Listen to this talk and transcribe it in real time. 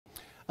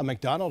A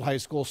McDonald high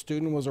school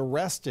student was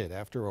arrested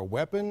after a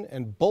weapon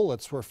and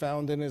bullets were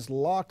found in his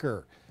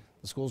locker.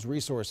 The school's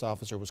resource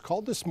officer was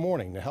called this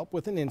morning to help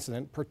with an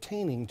incident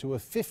pertaining to a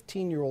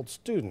 15-year-old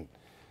student.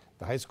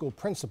 The high school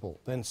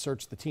principal then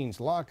searched the teen's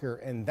locker,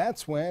 and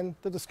that's when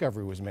the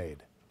discovery was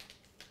made.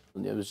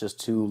 It was just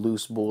two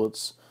loose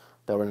bullets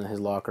that were in his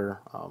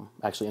locker,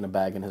 actually in a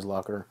bag in his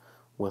locker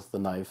with the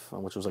knife,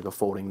 which was like a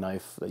folding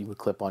knife that you would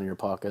clip on your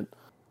pocket.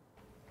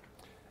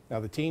 Now,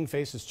 the teen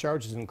faces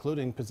charges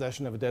including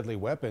possession of a deadly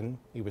weapon.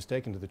 He was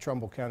taken to the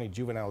Trumbull County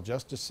Juvenile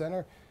Justice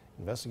Center.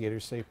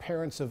 Investigators say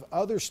parents of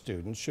other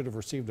students should have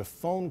received a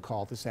phone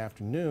call this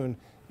afternoon,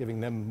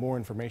 giving them more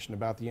information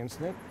about the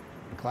incident.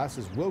 The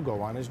classes will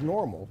go on as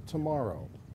normal tomorrow.